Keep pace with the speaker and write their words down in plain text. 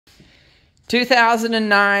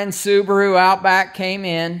2009 Subaru Outback came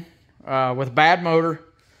in with a bad motor.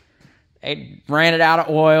 They ran it out of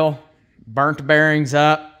oil, burnt the bearings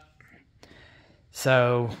up.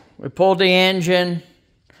 So we pulled the engine,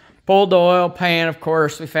 pulled the oil pan. Of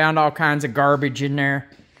course, we found all kinds of garbage in there.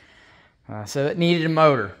 So it needed a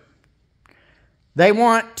motor. They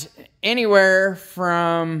want anywhere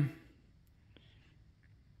from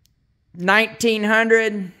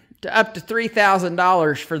 $1,900 to up to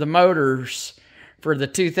 $3,000 for the motors for the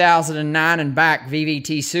 2009 and back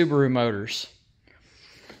VVT Subaru motors.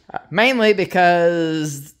 Mainly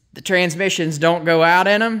because the transmissions don't go out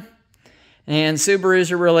in them, and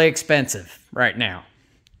Subarus are really expensive right now.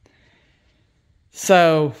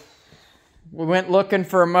 So we went looking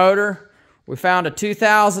for a motor. We found a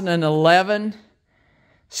 2011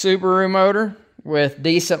 Subaru motor with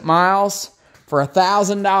decent miles for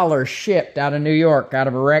 $1,000 shipped out of New York, out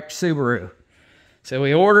of a wrecked Subaru. So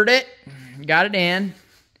we ordered it, got it in.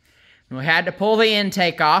 We had to pull the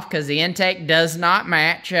intake off because the intake does not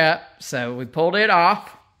match up. So we pulled it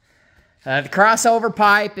off. The crossover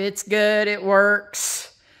pipe, it's good, it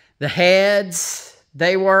works. The heads,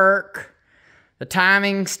 they work. The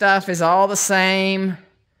timing stuff is all the same.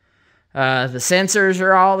 The sensors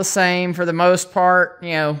are all the same for the most part.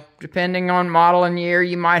 You know, depending on model and year,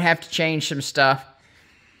 you might have to change some stuff.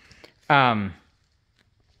 The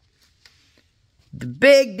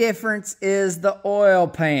big difference is the oil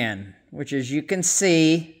pan, which, as you can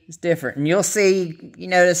see, is different. And you'll see, you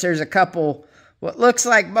notice there's a couple, what looks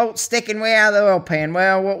like bolts sticking way out of the oil pan.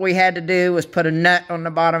 Well, what we had to do was put a nut on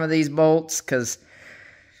the bottom of these bolts because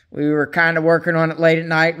we were kind of working on it late at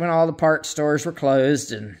night when all the parts stores were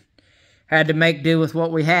closed and had to make do with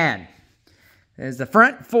what we had. As the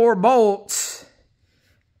front 4 bolts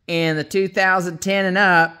in the 2010 and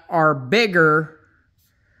up are bigger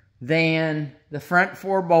than the front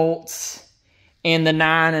 4 bolts in the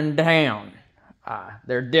 9 and down.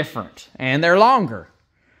 They're different, and they're longer.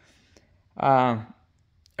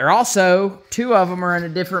 They're also, 2 of them are in a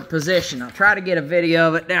different position. I'll try to get a video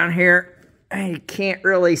of it down here. You can't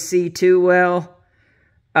really see too well.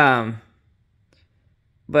 But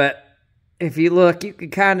if you look, you can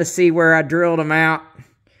kind of see where I drilled them out.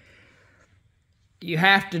 You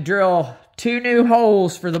have to drill 2 new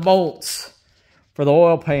holes for the bolts for the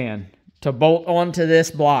oil pan to bolt onto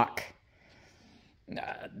this block.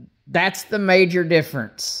 That's the major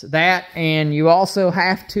difference. That, and you also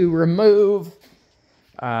have to remove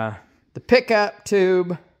the pickup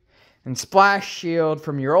tube and splash shield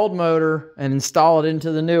from your old motor and install it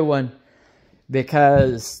into the new one,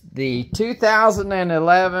 because the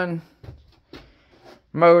 2011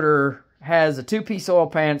 motor has a 2-piece oil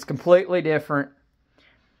pan. It's completely different.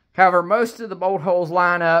 However, most of the bolt holes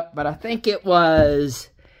line up, but I think it was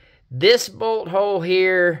this bolt hole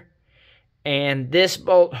here and this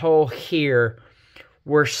bolt hole here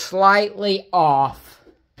were slightly off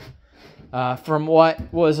from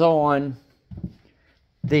what was on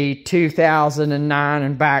the 2009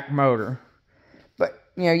 and back motor. But,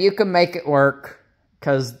 you know, you can make it work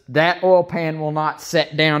because that oil pan will not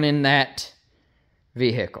set down in that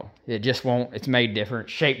vehicle. It just won't. It's made different,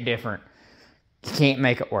 shaped different. You can't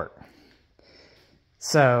make it work.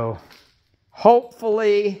 So,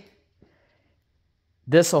 hopefully,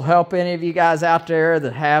 this will help any of you guys out there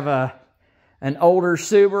that have an older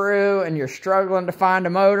Subaru and you're struggling to find a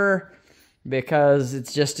motor, because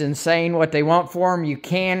it's just insane what they want for them. You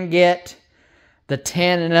can get the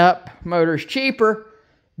 10 and up motors cheaper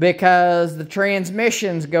because the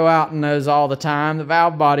transmissions go out in those all the time. The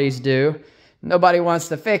valve bodies do. Nobody wants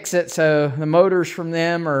to fix it, so the motors from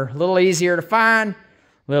them are a little easier to find,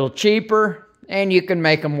 a little cheaper, and you can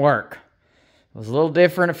make them work. It was a little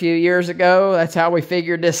different a few years ago. That's how we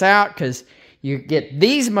figured this out, because you get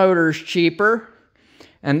these motors cheaper,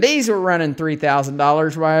 and these were running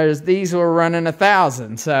 $3,000, whereas these were running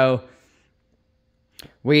 $1,000. So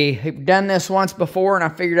we've done this once before, and I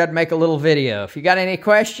figured I'd make a little video. If you got any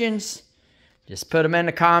questions, just put them in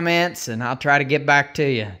the comments, and I'll try to get back to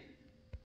you.